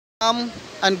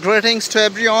And greetings to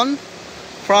everyone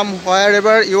from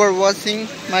wherever you are watching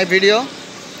my video.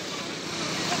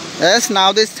 Yes,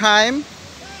 now this time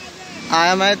I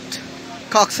am at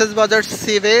Bazar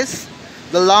sea base,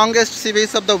 the longest sea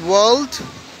base of the world,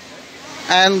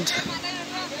 and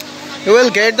you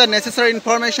will get the necessary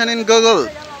information in Google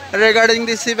regarding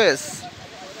this sea base.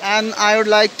 And I would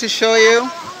like to show you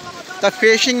the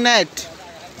fishing net.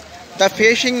 The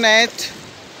fishing net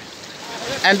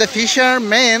and the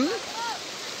fishermen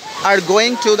are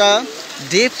going to the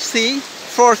deep sea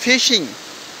for fishing.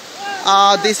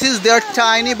 This is their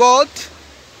tiny boat.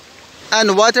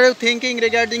 And what are you thinking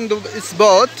regarding this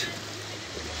boat?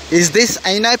 Is this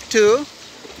enough to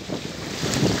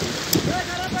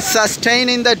sustain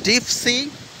in the deep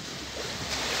sea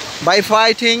by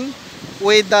fighting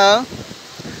with the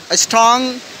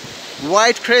strong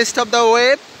white crest of the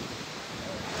wave?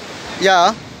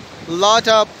 Yeah,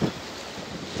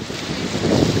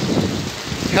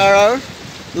 here are a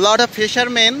lot of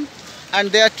fishermen, and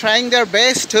they are trying their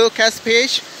best to catch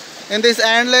fish in this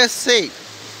endless sea.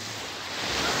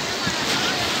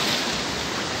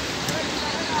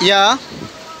 Yeah,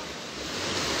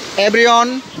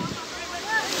 everyone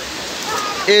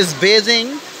is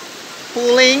busy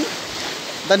pulling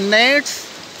the nets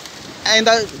in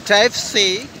the deep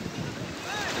sea.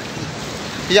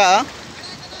 Yeah.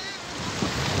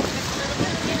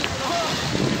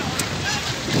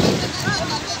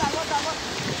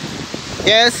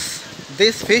 Yes,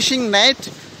 this fishing net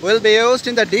will be used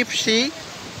in the deep sea,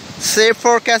 safe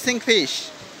for catching fish.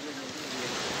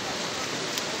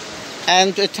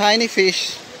 And a tiny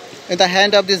fish in the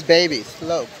hand of these babies.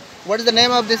 Look, what is the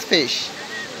name of this fish?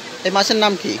 A masan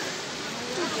naam ki?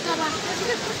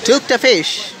 Tukta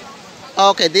fish.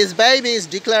 Okay, this baby is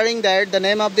declaring that the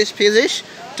name of this fish is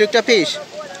Tukta fish.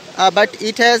 But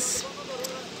it has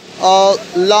a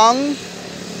long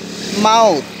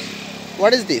mouth.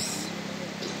 What is this?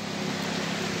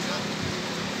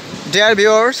 Dear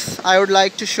viewers, I would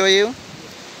like to show you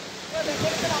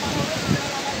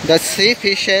the sea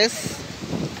fishes,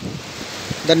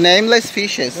 the nameless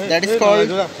fishes, that is called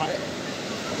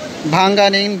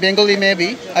bhangan in Bengali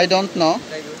maybe, I don't know.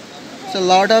 It's a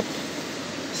lot of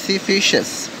sea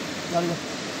fishes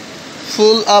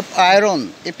full of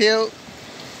iron. If you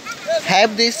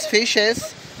have these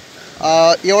fishes,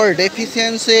 your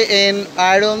deficiency in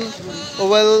iron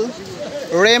will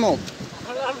remove.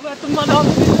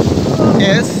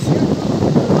 Yes,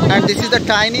 and this is the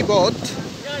tiny boat,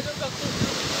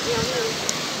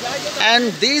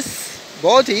 and this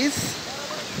boat is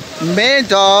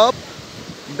made of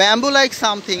bamboo like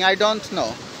something, I don't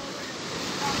know.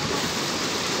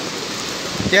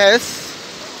 Yes,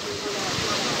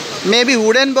 maybe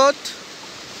wooden boat.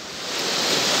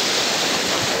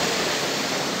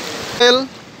 Well,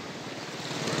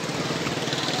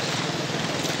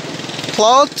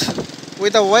 cloth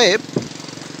with a wave,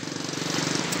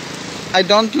 I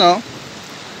don't know.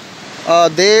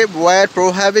 They were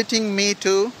prohibiting me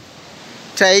to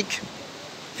take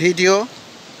video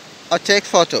or take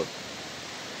photo.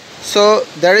 So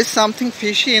there is something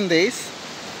fishy in this.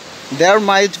 There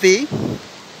might be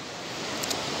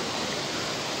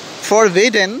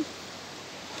forbidden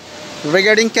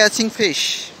regarding catching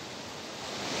fish,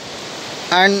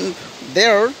 and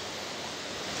they're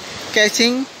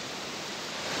catching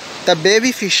the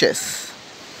baby fishes,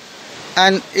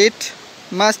 and it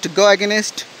must go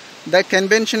against the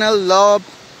conventional law of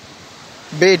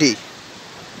BD.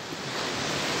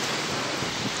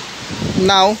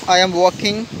 Now I am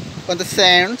walking on the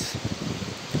sands,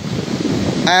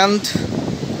 and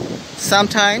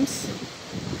sometimes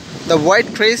the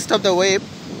white crest of the wave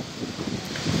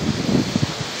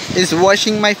is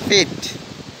washing my feet.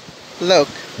 Look.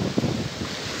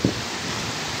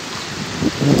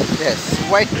 Yes,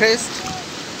 white crest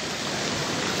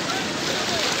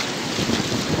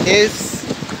is,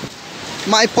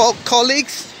 my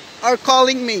colleagues are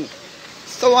calling me,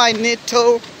 so I need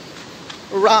to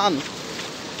run.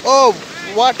 Oh,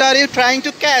 what are you trying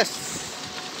to catch?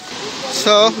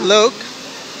 So look,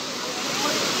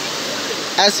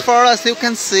 as far as you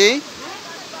can see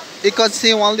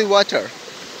only water.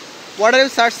 What are you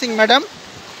searching, madam?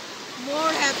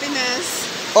 More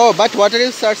happiness. Oh, but what are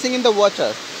you searching in the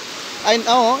water? I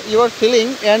know you are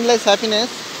feeling endless happiness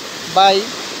by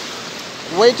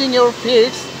wetting your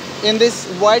feet in this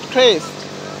white crest.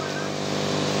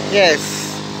 Yes,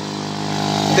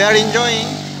 they are enjoying.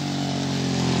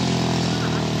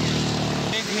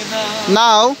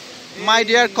 Now, my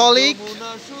dear colleague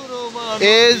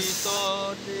is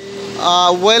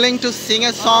willing to sing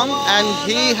a song, and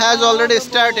he has already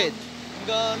started.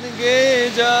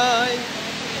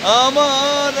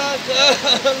 আমার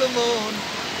আকাল মন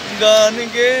গান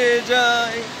গে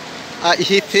যায়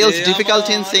He feels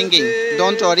difficulty in singing.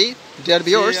 Don't worry, dear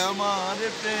viewers. আমার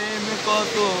প্রেম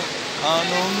কত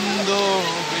আনন্দ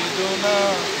বেদনা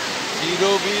চির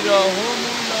বিরহ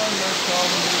মিলন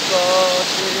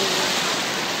সংকটে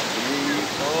এই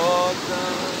কথা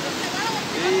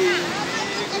এই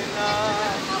মেঘনা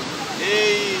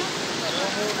এই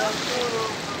যমুনা তোর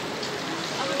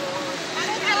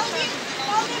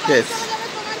Yes.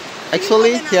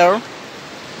 Actually, here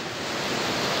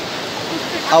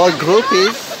our group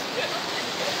is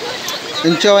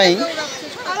enjoying.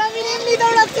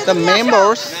 The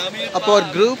members of our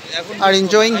group are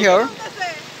enjoying here.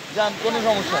 জান কোনো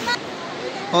সমস্যা নেই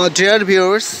Dear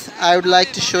viewers, I would like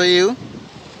to show you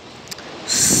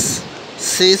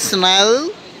seasonal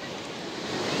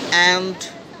and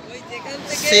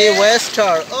sea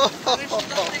wester.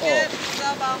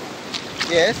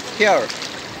 Yes, here.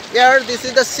 Here, this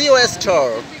is the sea wester.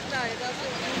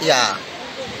 Yeah.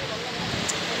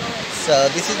 So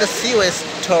this is the sea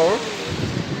wester,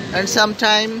 and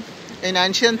sometime in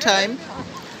ancient time,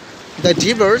 the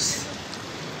divers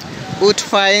would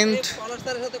find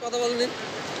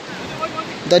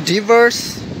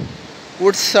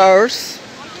search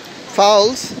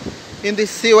fowls in the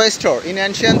sea wester in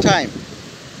ancient time,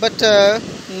 but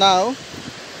now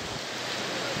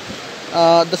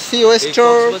the sea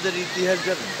wester. কক্সবাজারের ইতিহাস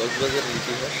জানেন কক্সবাজারের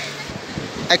ইতিহাস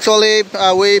Actually,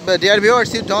 dear viewers,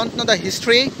 you don't know the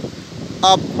history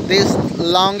of this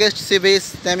longest sea base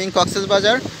naming Cox's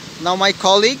Bazar. Now my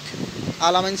colleague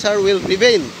Alamin sir will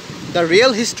reveal the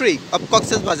real history of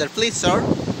Cox's Bazar. Please, sir.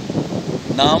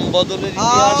 নাম বদলের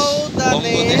ইতিহাস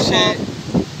বঙ্গদেশে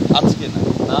আজকে না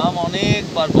নাম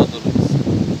অনেকবার বদল হয়েছে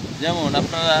যেমন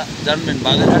আপনারা জানবেন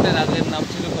বাগেরহাটের আগের নাম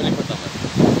ছিল খলিফাতাবাদ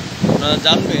আপনারা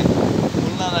জানবেন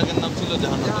খুলনার আগের নাম ছিল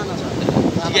জাহানাবাদ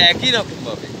ঠিক একই রকম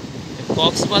ভাবে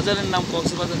কক্সবাজারের নাম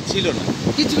কক্সবাজার ছিল না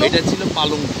কি ছিল এটা ছিল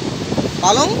পালংকি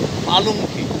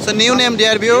পালংকি It's a new name,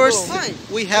 dear viewers.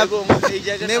 We have এই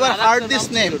জায়গাটা never heard this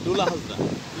name. Dulahazara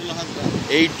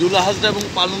এই ডুলাহাজরা এবং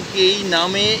পালংকি এই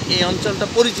নামে এই অঞ্চলটা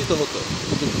পরিচিত হতো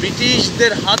কিন্তু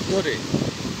ব্রিটিশদের হাত ধরে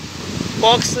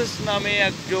কক্সেস নামে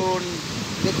একজন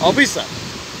অফিসার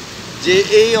যে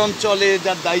এই অঞ্চলে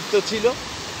যার দায়িত্ব ছিল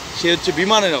সে হচ্ছে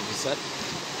বিমানের অফিসার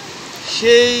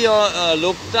সেই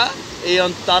লোকটা এই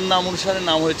তার নাম অনুসারে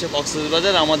নাম হয়েছে কক্সেস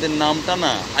বাজার আমাদের নামটা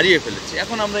না হারিয়ে ফেলেছে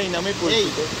এখন আমরা এই নামে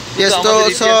পরিচিত Yes,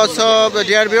 so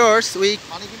dear viewers, we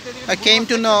came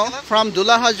to know from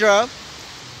Dulahajra,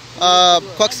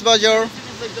 Cox's Bazar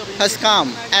has come,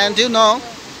 and you know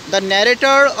the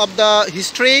narrator of the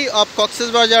history of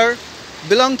Cox's Bazar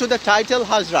belong to the title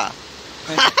Hazra.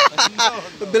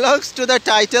 Belongs to the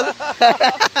title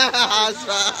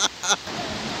Hazra.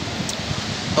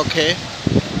 Okay,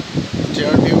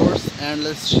 dear viewers, and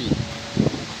let's see.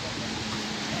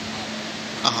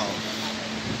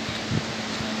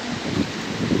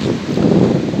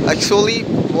 Actually,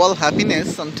 all happiness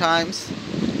sometimes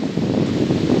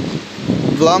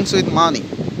belongs with money.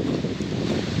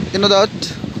 You know that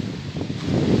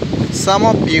some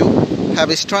of you have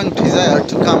a strong desire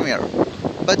to come here,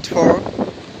 but for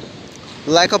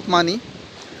lack of money,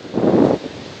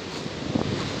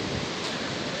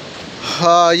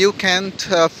 you can't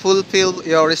fulfill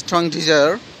your strong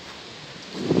desire.